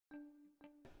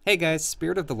Hey guys,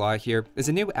 Spirit of the Law here. There's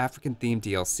a new African-themed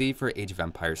DLC for Age of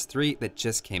Empires 3 that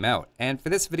just came out, and for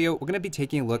this video, we're going to be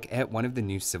taking a look at one of the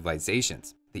new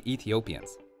civilizations, the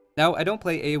Ethiopians. Now, I don't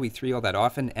play AoE3 all that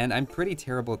often, and I'm pretty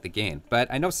terrible at the game, but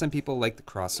I know some people like the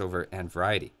crossover and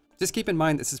variety. Just keep in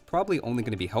mind this is probably only going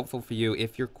to be helpful for you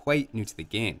if you're quite new to the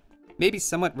game. Maybe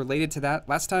somewhat related to that,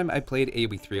 last time I played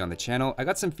AoE3 on the channel, I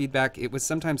got some feedback it was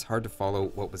sometimes hard to follow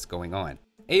what was going on.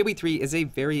 AoE3 is a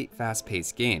very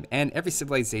fast-paced game, and every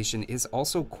civilization is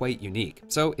also quite unique.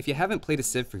 So if you haven't played a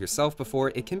civ for yourself before,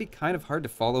 it can be kind of hard to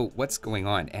follow what's going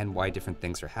on and why different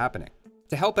things are happening.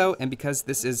 To help out, and because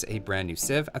this is a brand new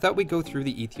civ, I thought we'd go through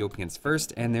the Ethiopians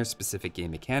first and their specific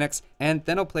game mechanics, and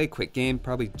then I'll play a quick game,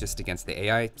 probably just against the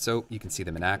AI, so you can see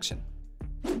them in action.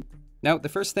 Now, the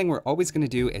first thing we're always going to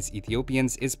do as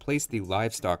Ethiopians is place the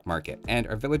livestock market, and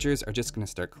our villagers are just going to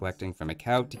start collecting from a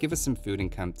cow to give us some food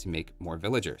income to make more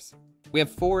villagers. We have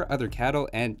 4 other cattle,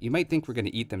 and you might think we're going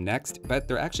to eat them next, but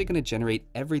they're actually going to generate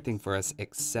everything for us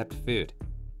except food.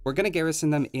 We're going to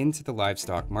garrison them into the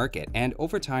livestock market, and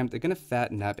over time, they're going to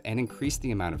fatten up and increase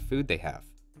the amount of food they have.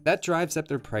 That drives up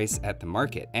their price at the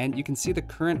market, and you can see the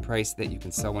current price that you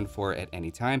can sell one for at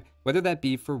any time, whether that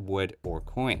be for wood or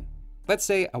coin. Let's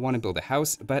say I want to build a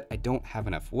house, but I don't have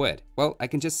enough wood. Well, I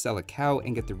can just sell a cow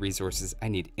and get the resources I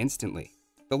need instantly.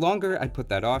 The longer I put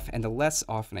that off and the less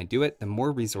often I do it, the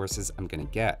more resources I'm going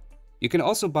to get. You can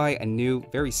also buy a new,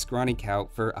 very scrawny cow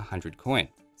for 100 coin.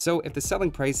 So if the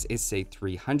selling price is say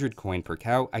 300 coin per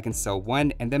cow, I can sell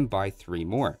one and then buy 3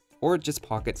 more, or just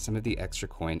pocket some of the extra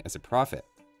coin as a profit.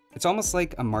 It's almost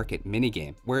like a market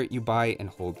minigame where you buy and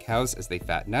hold cows as they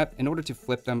fatten up in order to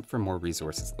flip them for more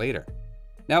resources later.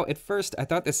 Now, at first, I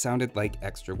thought this sounded like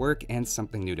extra work and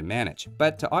something new to manage,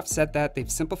 but to offset that,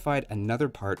 they've simplified another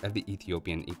part of the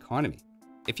Ethiopian economy.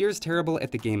 If you're as terrible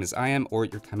at the game as I am, or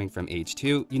you're coming from Age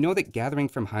 2, you know that gathering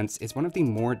from hunts is one of the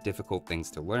more difficult things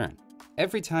to learn.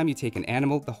 Every time you take an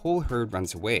animal, the whole herd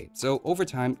runs away, so over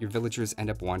time, your villagers end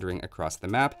up wandering across the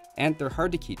map, and they're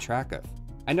hard to keep track of.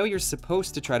 I know you're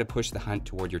supposed to try to push the hunt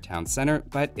toward your town center,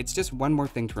 but it's just one more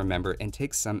thing to remember and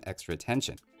takes some extra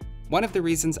attention. One of the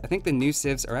reasons I think the new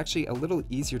civs are actually a little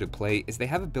easier to play is they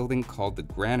have a building called the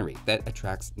granary that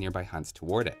attracts nearby hunts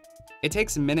toward it. It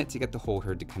takes a minute to get the whole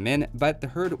herd to come in, but the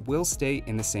herd will stay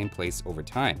in the same place over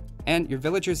time, and your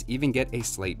villagers even get a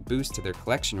slight boost to their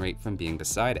collection rate from being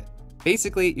beside it.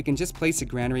 Basically, you can just place a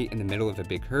granary in the middle of a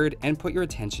big herd and put your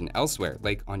attention elsewhere,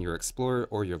 like on your explorer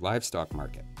or your livestock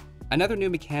market. Another new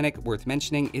mechanic worth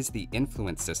mentioning is the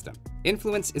influence system.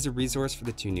 Influence is a resource for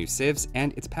the 2 new civs,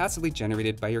 and it's passively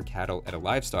generated by your cattle at a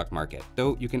livestock market,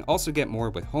 though you can also get more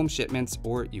with home shipments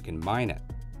or you can mine it.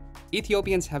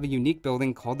 Ethiopians have a unique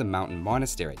building called the Mountain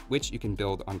Monastery, which you can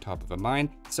build on top of a mine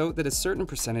so that a certain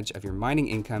percentage of your mining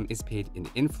income is paid in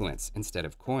influence instead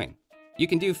of coin. You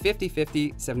can do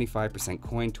 50-50, 75%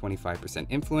 coin, 25%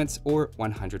 influence, or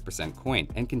 100% coin,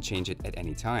 and can change it at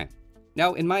any time.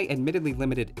 Now, in my admittedly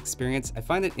limited experience, I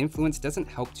find that influence doesn't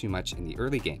help too much in the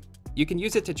early game. You can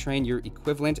use it to train your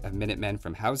equivalent of Minutemen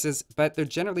from houses, but they're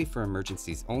generally for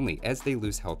emergencies only, as they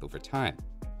lose health over time.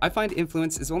 I find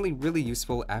influence is only really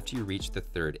useful after you reach the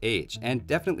 3rd age, and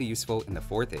definitely useful in the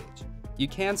 4th age. You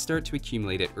can start to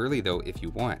accumulate it early though if you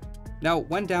want. Now,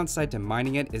 one downside to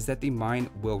mining it is that the mine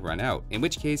will run out, in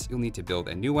which case you'll need to build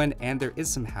a new one, and there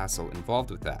is some hassle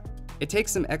involved with that. It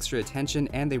takes some extra attention,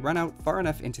 and they run out far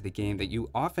enough into the game that you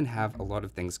often have a lot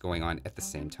of things going on at the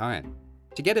same time.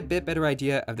 To get a bit better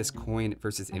idea of this coin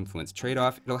versus influence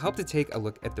trade-off, it'll help to take a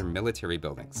look at their military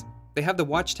buildings. They have the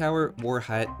Watchtower, War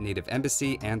Hut, Native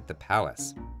Embassy, and the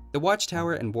Palace. The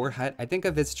Watchtower and War Hut I think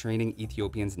of as training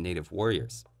Ethiopians' native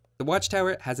warriors. The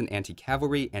Watchtower has an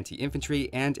anti-cavalry, anti-infantry,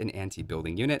 and an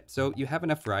anti-building unit, so you have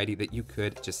enough variety that you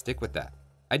could just stick with that.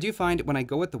 I do find when I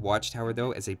go with the Watchtower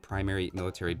though as a primary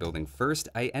military building first,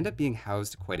 I end up being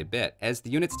housed quite a bit, as the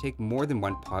units take more than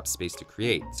 1 pop space to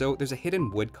create, so there's a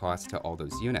hidden wood cost to all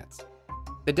those units.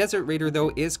 The Desert Raider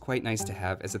though is quite nice to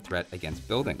have as a threat against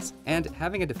buildings, and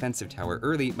having a defensive tower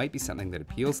early might be something that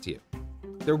appeals to you.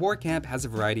 Their war camp has a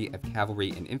variety of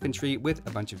cavalry and infantry with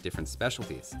a bunch of different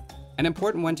specialties. An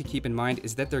important one to keep in mind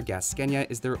is that their Gaskenya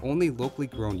is their only locally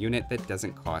grown unit that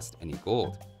doesn't cost any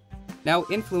gold. Now,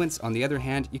 influence, on the other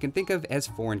hand, you can think of as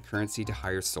foreign currency to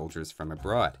hire soldiers from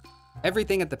abroad.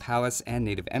 Everything at the Palace and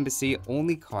Native Embassy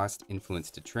only cost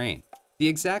influence to train. The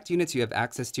exact units you have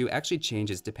access to actually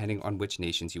changes depending on which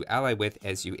nations you ally with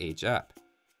as you age up.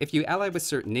 If you ally with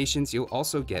certain nations, you'll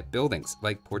also get buildings,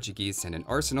 like Portuguese send an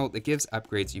arsenal that gives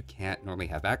upgrades you can't normally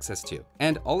have access to,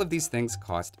 and all of these things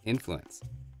cost influence.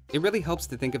 It really helps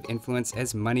to think of influence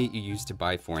as money you use to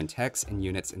buy foreign techs and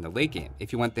units in the late game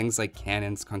if you want things like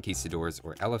cannons, conquistadors,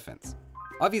 or elephants.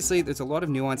 Obviously, there's a lot of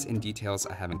nuance and details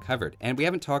I haven't covered, and we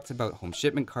haven't talked about home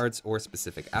shipment cards or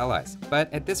specific allies,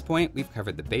 but at this point, we've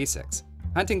covered the basics.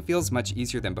 Hunting feels much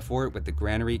easier than before with the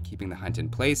granary keeping the hunt in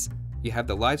place. You have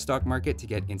the livestock market to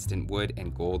get instant wood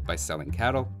and gold by selling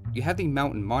cattle. You have the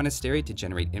mountain monastery to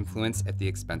generate influence at the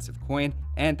expense of coin,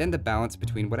 and then the balance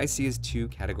between what I see as two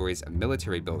categories of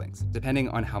military buildings, depending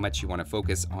on how much you want to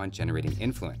focus on generating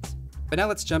influence. But now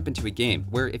let's jump into a game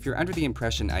where if you're under the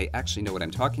impression I actually know what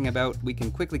I'm talking about, we can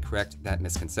quickly correct that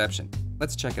misconception.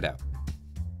 Let's check it out.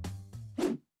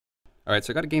 Alright,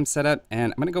 so I got a game set up,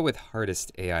 and I'm going to go with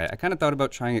hardest AI. I kind of thought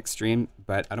about trying extreme,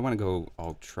 but I don't want to go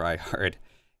all try hard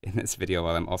in this video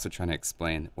while I'm also trying to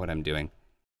explain what I'm doing.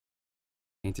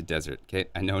 Painted Desert. Okay,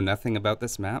 I know nothing about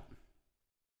this map.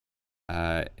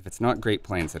 If it's not Great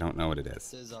Plains, I don't know what it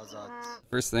is.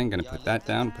 First thing, going to put that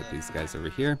down, put these guys over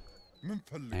here.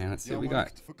 And let's see what we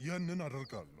got.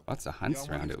 Lots of hunts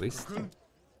around, at least.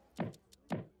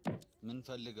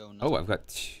 Oh, I've got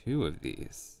 2 of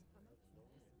these.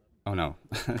 Oh no,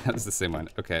 that was the same one.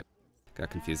 Okay,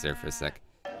 got confused there for a sec.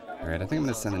 Alright, I think I'm going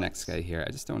to send the next guy here.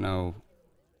 I just don't know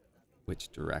which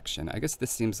direction. I guess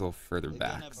this seems a little further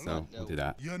back, so we'll do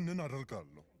that.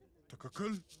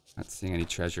 Not seeing any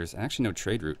treasures. Actually, no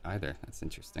trade route either. That's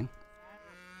interesting.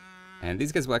 And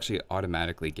these guys will actually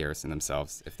automatically garrison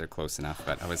themselves if they're close enough,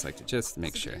 but I always like to just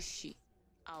make sure.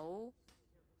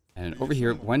 And over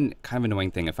here, one kind of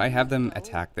annoying thing, if I have them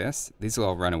attack this, these will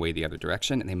all run away the other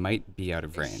direction, and they might be out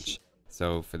of range.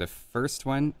 So for the first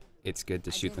one, it's good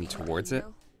to shoot them towards it.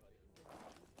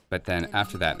 But then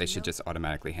after that, they should just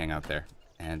automatically hang out there,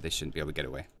 and they shouldn't be able to get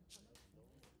away.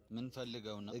 And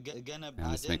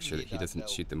let's make sure that he doesn't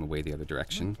shoot them away the other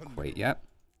direction quite yet.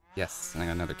 Yes, and I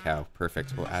got another cow.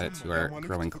 Perfect. We'll add it to our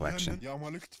growing collection.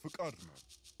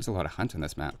 There's a lot of hunt on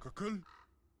this map.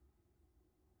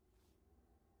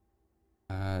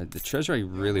 The treasure I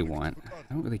really want,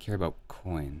 I don't really care about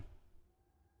coin.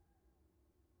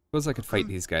 Suppose I could fight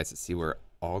these guys to see where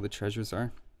all the treasures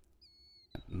are.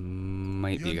 That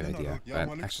might be a good idea,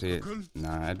 but actually,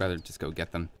 nah, I'd rather just go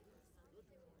get them.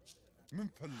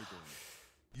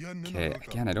 Okay,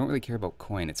 again, I don't really care about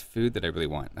coin. It's food that I really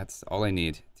want. That's all I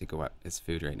need to go up is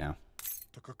food right now.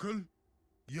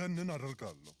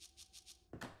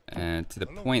 And to the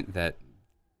point that,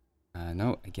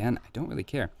 no, again, I don't really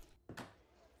care.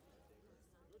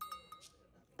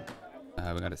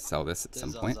 We gotta sell this at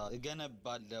some point.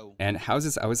 And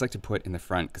houses I always like to put in the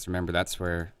front, because remember, that's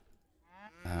where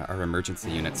our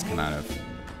emergency units come out of.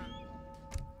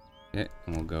 Okay,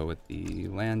 and we'll go with the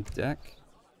land deck.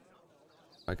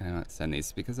 Why can I not send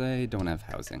these? Because I don't have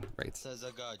housing. Right. There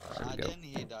we go.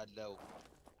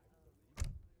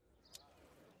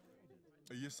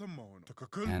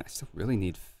 Man, I still really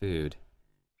need food.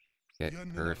 Okay,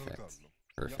 perfect.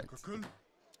 Perfect.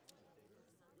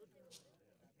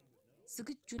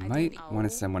 I might want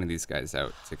to send one of these guys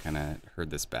out to kind of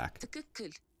herd this back.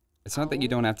 It's not that you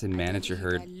don't have to manage your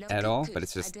herd at all, but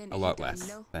it's just a lot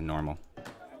less than normal.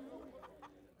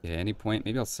 Yeah, at any point,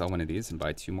 maybe I'll sell one of these and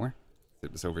buy 2 more.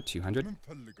 It was over 200.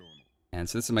 And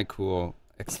so this is my cool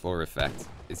explorer effect,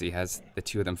 is he has the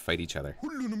 2 of them fight each other.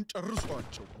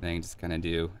 Then you just kind of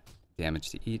do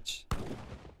damage to each.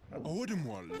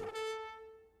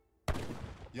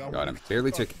 Got him.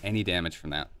 Barely took any damage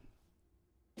from that.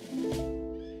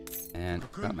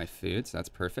 And got my food, so that's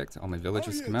perfect. All my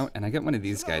villagers come out, and I get one of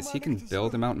these guys. He can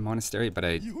build a mountain monastery, but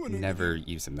I never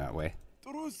use him that way.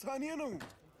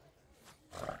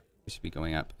 We should be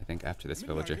going up, I think, after this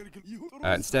villager.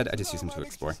 Instead, I just use him to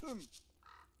explore.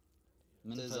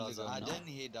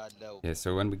 Yeah,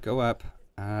 so when we go up,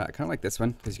 I kind of like this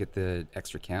one, because you get the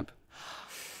extra camp.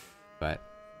 But,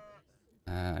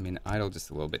 I mean, idle just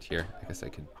a little bit here. I guess I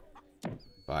could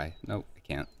buy. Nope, I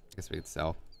can't. I guess we could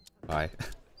sell. Buy.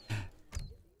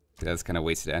 That's kind of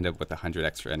wasted to end up with 100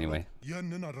 extra anyway.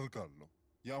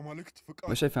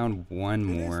 Wish I found one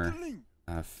more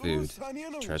food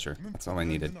treasure. That's all I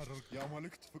needed.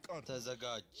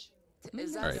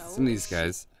 Alright, some of these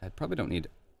guys, I probably don't need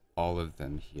all of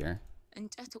them here.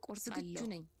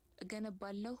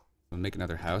 We'll make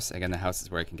another house. Again, the house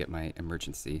is where I can get my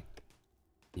emergency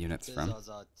units from.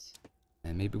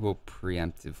 And maybe we'll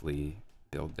preemptively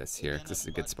build this here, 'cause this is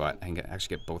a good spot. I can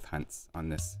actually get both hunts on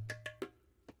this.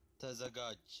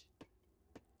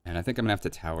 And I think I'm gonna have to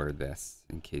tower this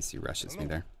in case he rushes me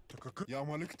there.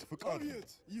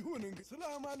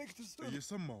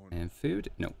 And food?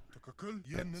 No. Okay,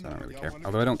 so I don't really care.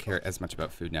 Although I don't care as much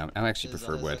about food now. I actually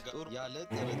prefer wood.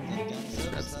 Let's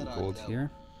grab some gold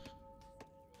here.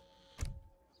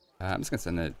 I'm just gonna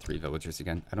send the 3 villagers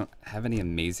again. I don't have any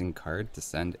amazing card to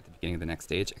send at the beginning of the next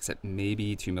stage, except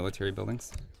maybe 2 military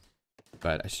buildings.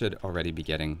 But I should already be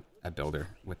getting a builder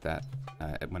with that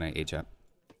when I age up.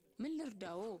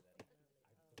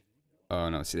 Oh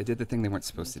no, see they did the thing they weren't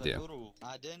supposed to do.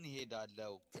 Here,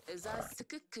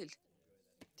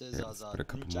 let's put a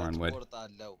couple more on wood.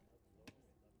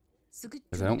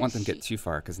 Because I don't want them to get too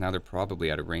far, because now they're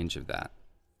probably out of range of that.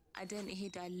 So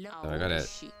I gotta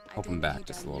help them back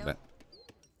just a little bit.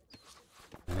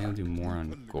 Maybe I'll do more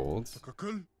on gold.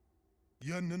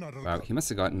 Wow, he must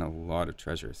have gotten a lot of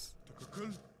treasures.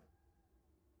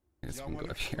 I guess we can go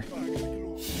up here.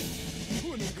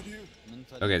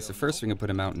 Okay, so first we can put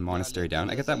a mountain monastery down.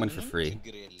 I get that one for free.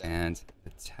 And the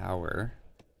tower.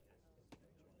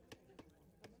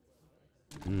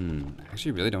 I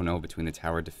actually really don't know between the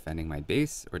tower defending my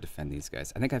base or defend these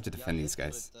guys. I think I have to defend these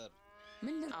guys.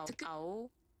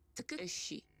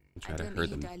 Try to herd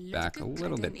them back a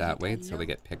little bit that way until they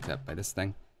get picked up by this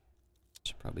thing.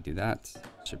 Should probably do that.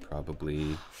 Should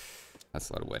probably... That's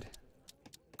a lot of wood.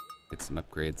 Get some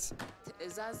upgrades.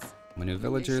 My new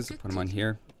villagers, put them on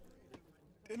here.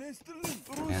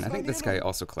 And I think this guy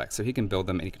also collects, so he can build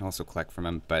them and he can also collect from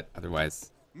them, but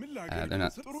otherwise they're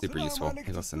not super useful.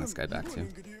 Maybe I'll send this guy back too.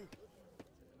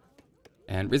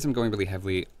 And the reason I'm going really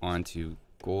heavily onto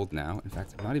gold now, in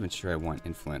fact I'm not even sure I want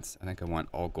influence. I think I want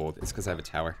all gold. It's because I have a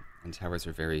tower, and towers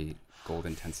are very gold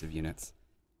intensive units.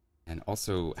 And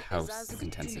also house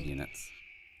intensive units.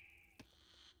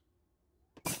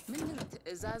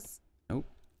 Nope.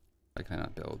 Why can I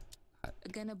not build?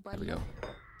 There we go.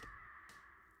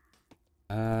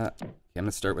 Okay, I'm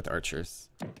gonna start with archers.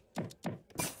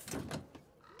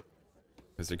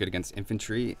 Because they're good against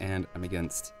infantry, and I'm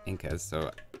against Incas,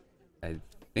 so I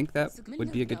think that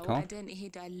would be a good call.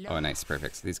 Oh, nice,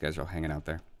 perfect. So these guys are all hanging out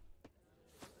there.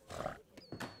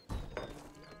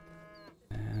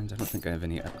 And I don't think I have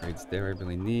any upgrades there I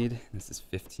really need. This is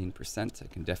 15%. I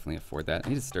can definitely afford that. I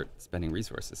need to start spending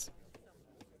resources.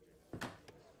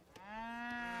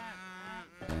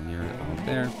 And you're all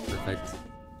there. Perfect.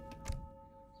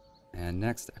 And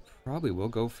next, I probably will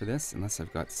go for this, unless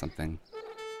I've got something.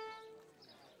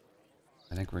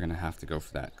 I think we're going to have to go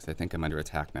for that, because I think I'm under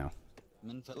attack now.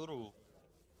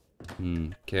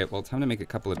 Okay, well, time to make a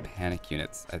couple of panic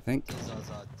units, I think.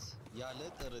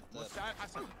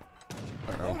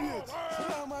 Uh-oh.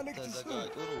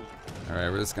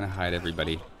 Alright, we're just going to hide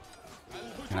everybody.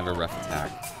 Kind of a rough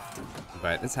attack.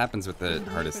 But this happens with the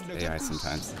hardest AI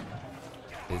sometimes.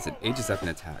 Is it ages up and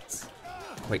attacks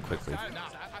quite quickly.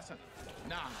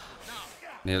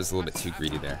 Maybe I was a little bit too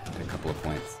greedy there at a couple of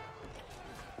points.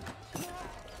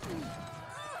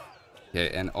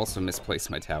 Okay, and also misplaced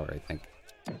my tower, I think.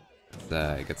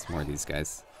 It gets more of these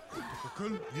guys.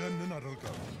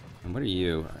 And what are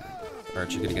you?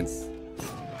 Archer good against...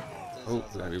 Oh,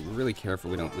 we gotta be really careful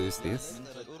we don't lose these.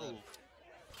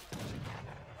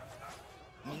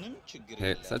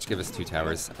 Okay, so that should give us 2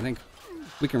 towers. I think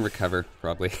we can recover,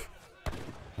 probably.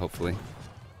 Hopefully.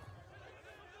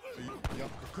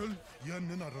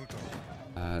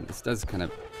 This does kind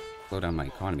of slow down my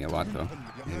economy a lot, though.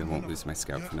 Maybe I won't lose my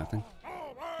scout for nothing.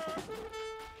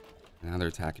 Now they're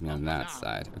attacking me on that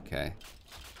side. Okay.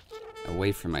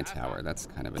 Away from my tower. That's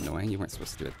kind of annoying. You weren't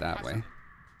supposed to do it that way.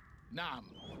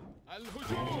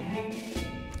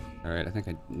 Alright, I think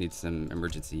I need some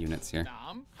emergency units here.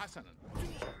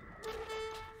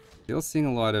 Still seeing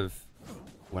a lot of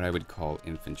what I would call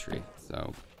infantry,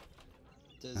 so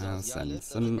I'll send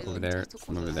some over there,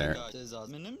 some over there.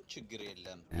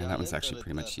 And that one's actually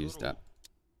pretty much used up.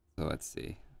 So let's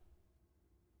see.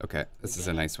 Okay, this is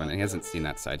a nice one. And he hasn't seen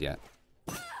that side yet.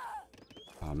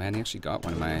 Oh man, he actually got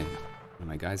one of my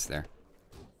guys there.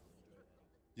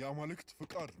 I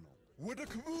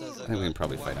think we can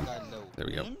probably fight him. There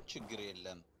we go. Alright,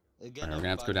 we're gonna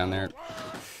have to go down there.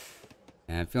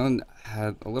 And I'm feeling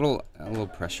a little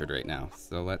pressured right now.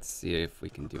 So let's see if we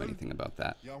can do anything about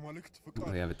that. I don't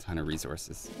really have a ton of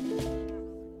resources.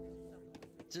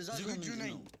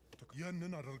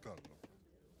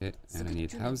 Okay, and I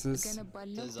need houses.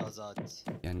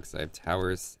 Again, because I have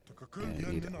towers, and I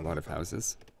need a lot of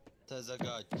houses. And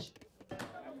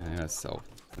I gotta sell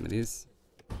some of these.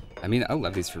 I mean, I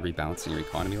love these for rebalancing your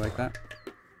economy like that.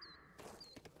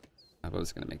 What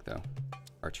was I gonna make though?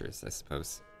 Archers, I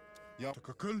suppose.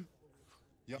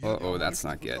 Oh, that's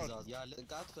not good.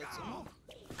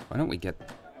 Why don't we get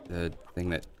the thing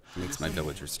that makes my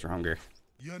villagers stronger?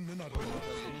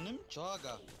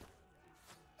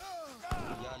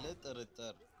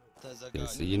 Okay,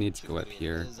 so you need to go up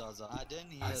here.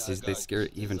 Oh, see, they scare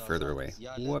it even further away.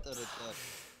 Whoops.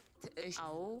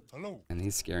 And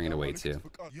he's scaring it away too.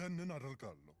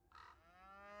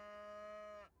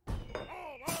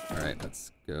 Alright,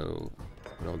 let's go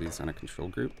put all these on a control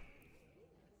group.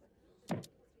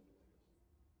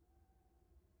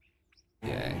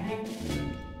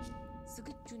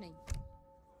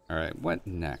 Alright, what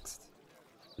next?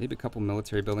 Maybe a couple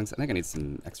military buildings. I think I need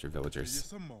some extra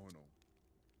villagers.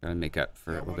 Gotta make up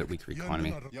for a little bit weaker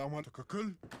economy.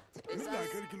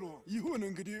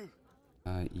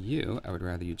 You, I would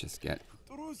rather you just get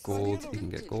gold. You can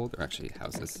get gold, or actually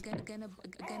houses.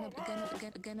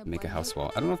 Make a house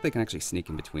wall. I don't know if they can actually sneak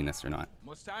in between this or not.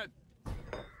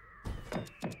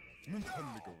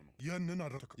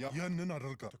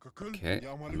 Okay,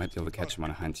 I might be able to catch him on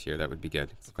a hunt here. That would be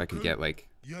good. So if I could get like,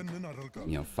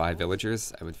 5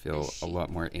 villagers, I would feel a lot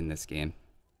more in this game.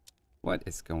 What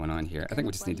is going on here? I think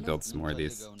we just need to build some more of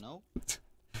these.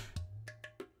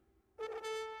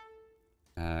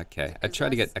 Okay, I tried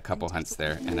to get a couple hunts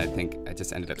there, and I think I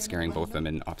just ended up scaring both of them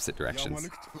in opposite directions.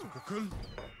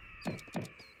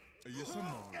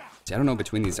 See, I don't know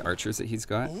between these archers that he's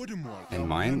got and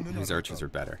mine, whose archers are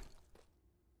better.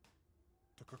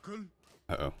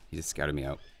 Uh-oh, he just scouted me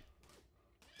out.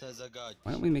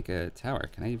 Why don't we make a tower?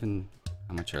 Can I even...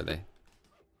 How much are they?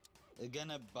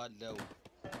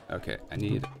 Okay, I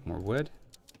need more wood.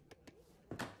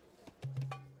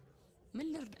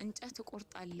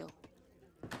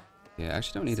 Yeah, I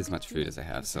actually don't need as much food as I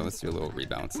have, so let's do a little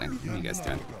rebalancing. What are you guys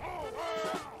doing?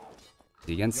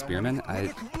 Against spearmen,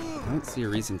 I don't see a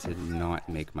reason to not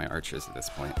make my archers at this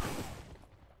point.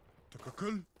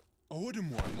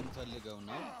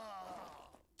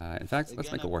 In fact,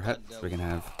 let's make a war hut so we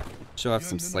can show off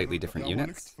some slightly different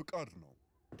units.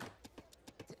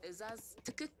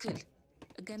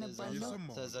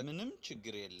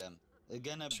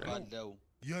 Sure.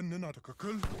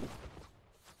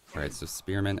 Alright, so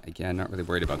spearmen, again, not really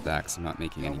worried about that because I'm not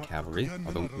making any cavalry.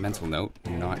 Although, mental note,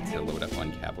 not to load up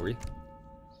on cavalry.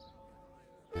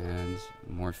 And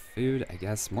more food, I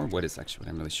guess. More wood is actually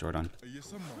what I'm really short on.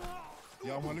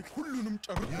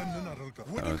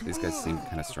 Oh, these guys seem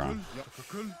kind of strong.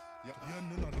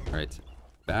 Alright,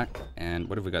 back. And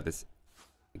what have we got this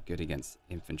good against?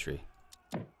 Infantry.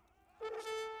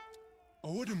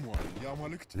 I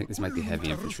think this might be heavy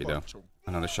infantry though.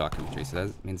 Another shock infantry, so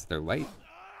that means they're light?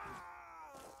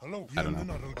 I don't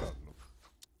know.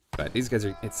 But these guys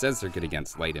are, it says they're good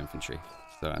against light infantry.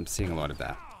 So I'm seeing a lot of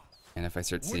that. And if I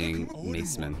start seeing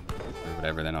macemen or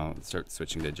whatever, then I'll start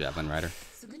switching to javelin rider.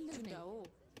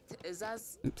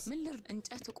 Oops.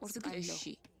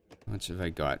 How much have I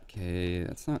got? Okay,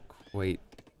 that's not quite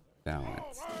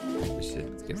balanced. I think we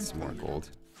should get some more gold.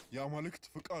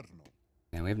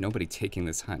 And we have nobody taking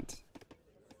this hunt.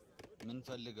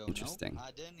 Interesting.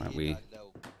 Why don't we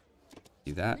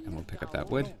do that, and we'll pick up that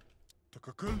wood.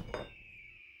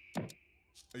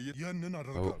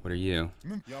 Oh, what are you?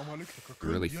 You're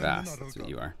really fast, that's what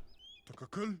you are.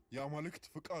 Yeah, I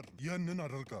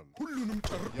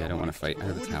don't want to fight out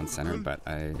of the town center, but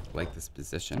I like this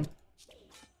position.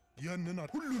 Yeah,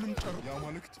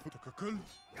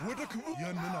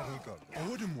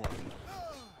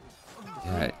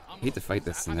 I hate to fight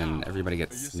this and then everybody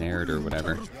gets snared or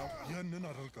whatever.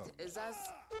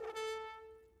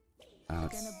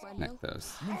 Let's connect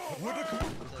those. We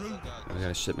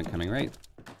got a shipment coming, right?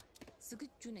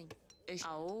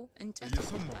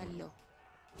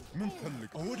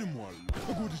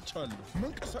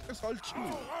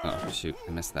 Oh, shoot,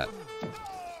 I missed that.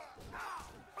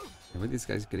 What are these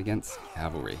guys good against?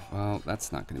 Cavalry. Well,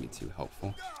 that's not going to be too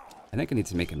helpful. I think I need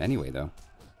to make them anyway, though.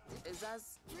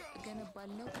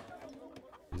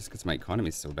 Just because my economy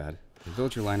is so bad. The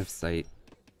villager line of sight.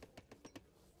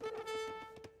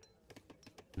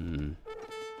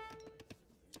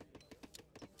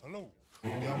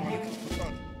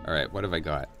 Alright, what have I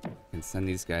got? I can send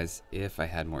these guys if I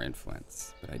had more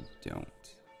influence, but I don't.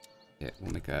 Okay,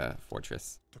 we'll make a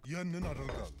fortress. And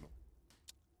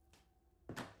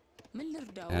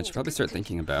I should probably start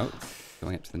thinking about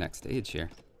going up to the next stage here.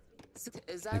 I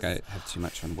think I have too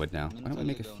much on wood now. Why don't we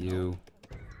make a few...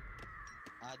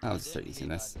 I'll just start using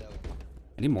this.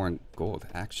 I need more gold,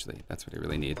 actually. That's what I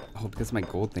really need. Oh, because my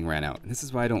gold thing ran out. And this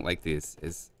is why I don't like these,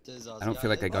 is... I don't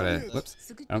feel like I got a...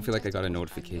 Whoops. I don't feel like I got a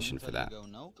notification for that.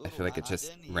 I feel like it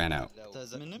just ran out.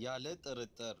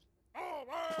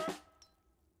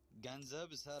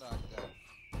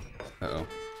 Uh-oh.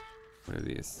 What are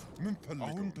these?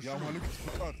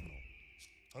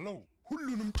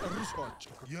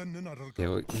 Okay,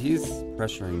 well, he's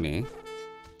pressuring me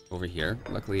over here.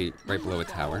 Luckily, right below a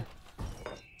tower.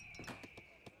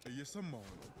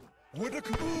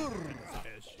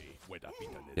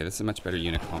 Yeah, this is a much better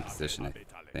unit composition, I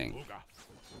think.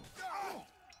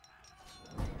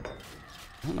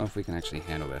 I don't know if we can actually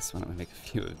handle this. Why don't we make a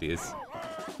few of these?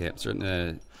 Yeah, I'm starting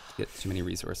to get too many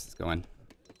resources going.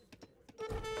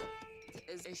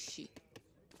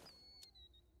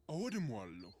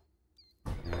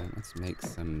 And Let's make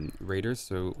some raiders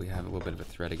so we have a little bit of a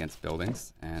threat against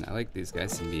buildings. And I like these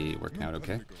guys, seem to be working out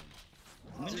okay.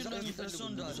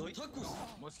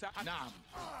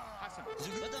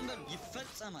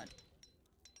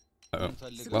 Uh-oh.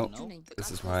 Well, this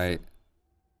is why...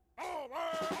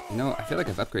 You know, I feel like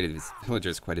I've upgraded these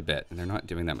villagers quite a bit, and they're not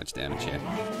doing that much damage yet.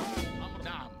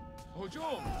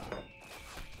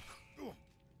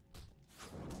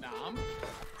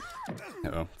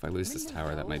 Uh-oh, if I lose this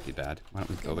tower, that might be bad. Why don't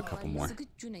we build a couple more?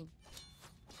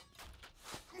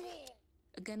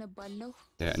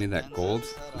 Yeah, I need that gold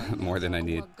more than I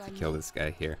need to kill this guy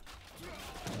here.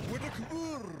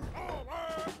 Oh,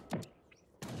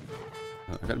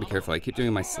 I gotta be careful. I keep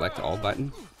doing my select all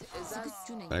button,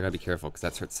 but I gotta be careful because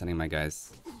that starts sending my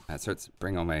guys... That starts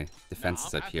bringing all my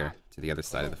defenses up here to the other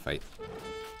side of the fight.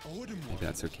 Maybe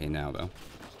that's okay now, though.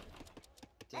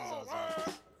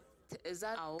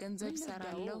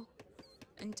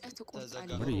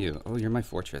 What are you? Oh, you're my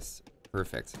fortress.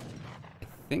 Perfect. I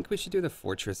think we should do the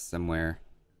fortress somewhere.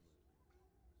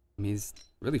 I mean, he's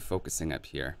really focusing up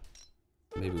here.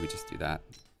 Maybe we just do that.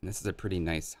 And this is a pretty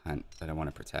nice hunt that I want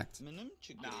to protect. So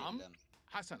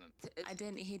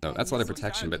that's a lot of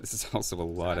protection, but this is also a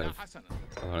lot of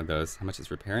those. How much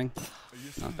is repairing?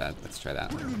 Not bad. Let's try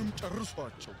that.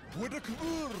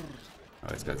 Oh,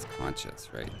 he's got his conscience,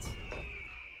 right?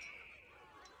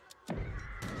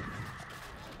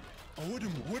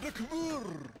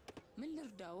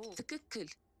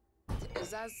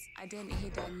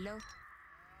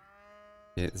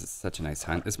 Yeah, this is such a nice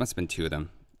hunt. This must have been 2 of them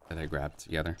that I grabbed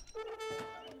together.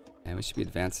 And we should be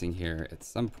advancing here at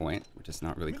some point. We're just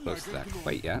not really close to that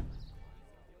quite yet.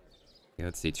 Okay,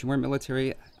 let's see. 2 more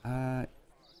military. I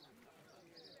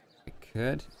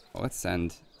could. Well, let's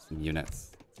send some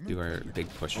units. Let's do our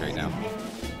big push right now.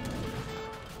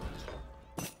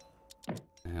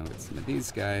 And we'll get some of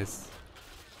these guys.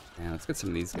 And let's get some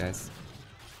of these guys.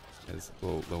 Because a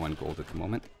little low on gold at the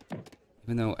moment.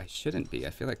 Even though I shouldn't be.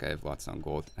 I feel like I have lots on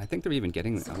gold. I think they're even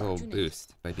getting a little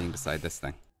boost by being beside this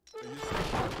thing.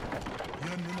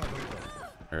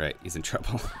 Alright, he's in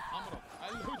trouble.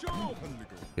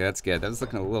 Yeah, that's good. That was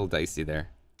looking a little dicey there.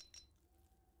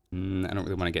 I don't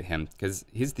really want to get him, because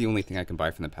he's the only thing I can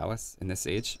buy from the palace in this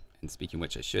age. And speaking of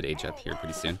which, I should age up here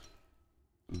pretty soon.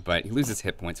 But he loses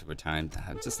hit points over time.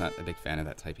 I'm just not a big fan of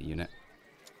that type of unit.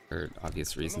 For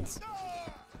obvious reasons.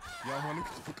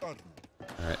 Alright,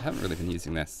 I haven't really been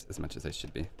using this as much as I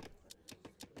should be.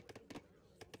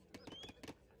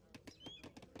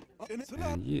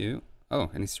 And you... Oh,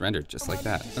 and he surrendered just like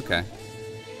that. Okay.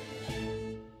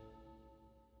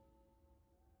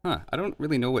 Huh, I don't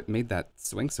really know what made that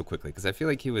swing so quickly, because I feel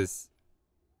like he was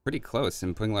pretty close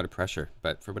and putting a lot of pressure,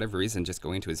 but for whatever reason, just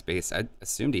going to his base, I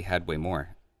assumed he had way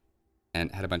more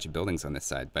and had a bunch of buildings on this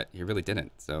side, but he really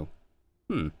didn't, so...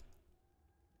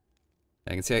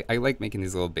 I can say I like making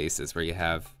these little bases where you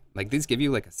have... Like, these give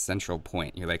you, like, a central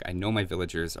point. You're like, I know my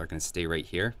villagers are going to stay right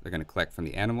here. They're going to collect from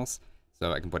the animals.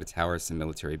 So I can put a tower, some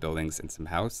military buildings, and some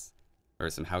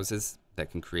houses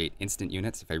that can create instant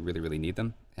units if I really, really need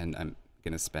them. And I'm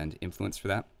going to spend influence for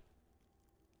that.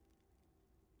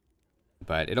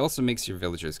 But it also makes your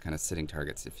villagers kind of sitting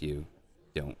targets if you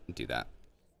don't do that.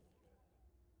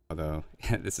 Although,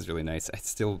 this is really nice. I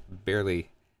still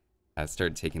barely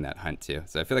started taking that hunt too.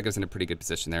 So I feel like I was in a pretty good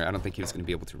position there. I don't think he was going to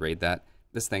be able to raid that.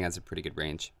 This thing has a pretty good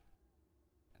range.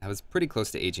 I was pretty close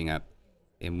to aging up,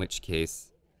 in which case,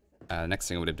 next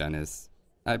thing I would have done is,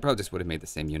 I probably just would have made the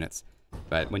same units.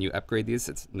 But when you upgrade these,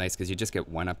 it's nice because you just get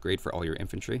 1 upgrade for all your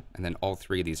infantry, and then all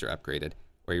 3 of these are upgraded.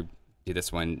 Or you do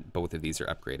this one, both of these are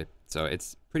upgraded. So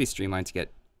it's pretty streamlined to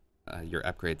get your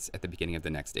upgrades at the beginning of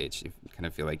the next stage. You kind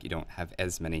of feel like you don't have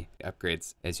as many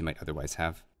upgrades as you might otherwise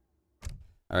have.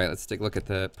 Alright, let's take a look at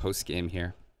the post-game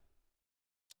here.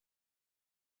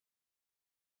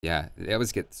 Yeah, they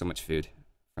always get so much food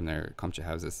from their Komcha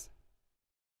houses.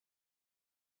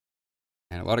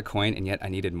 And a lot of coin, and yet I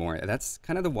needed more. That's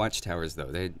kind of the watchtowers, though.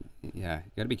 Yeah,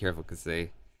 you gotta be careful, because you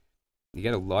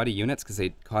get a lot of units, because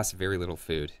they cost very little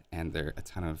food, and they're a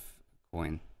ton of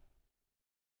coin.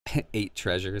 8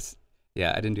 treasures.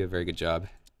 Yeah, I didn't do a very good job.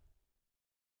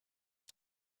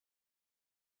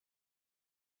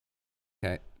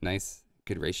 Okay, nice.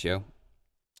 Good ratio.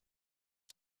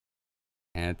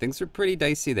 And things were pretty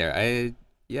dicey there.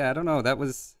 Yeah, I don't know. That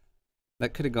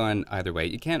could have gone either way.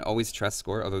 You can't always trust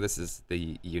score, although this is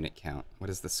the unit count. What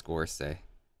does the score say?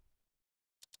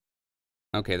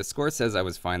 Okay, the score says I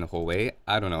was fine the whole way.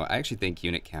 I don't know. I actually think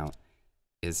unit count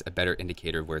is a better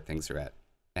indicator of where things are at.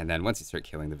 And then once you start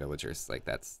killing the villagers, like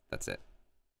that's it.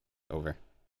 Over.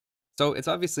 So it's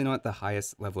obviously not the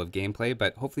highest level of gameplay,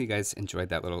 but hopefully you guys enjoyed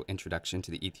that little introduction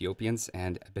to the Ethiopians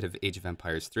and a bit of Age of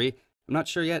Empires 3. I'm not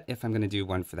sure yet if I'm going to do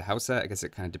one for the Hausa. I guess it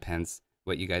kind of depends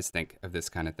what you guys think of this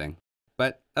kind of thing.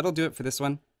 But that'll do it for this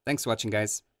one. Thanks for watching,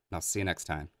 guys, and I'll see you next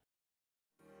time.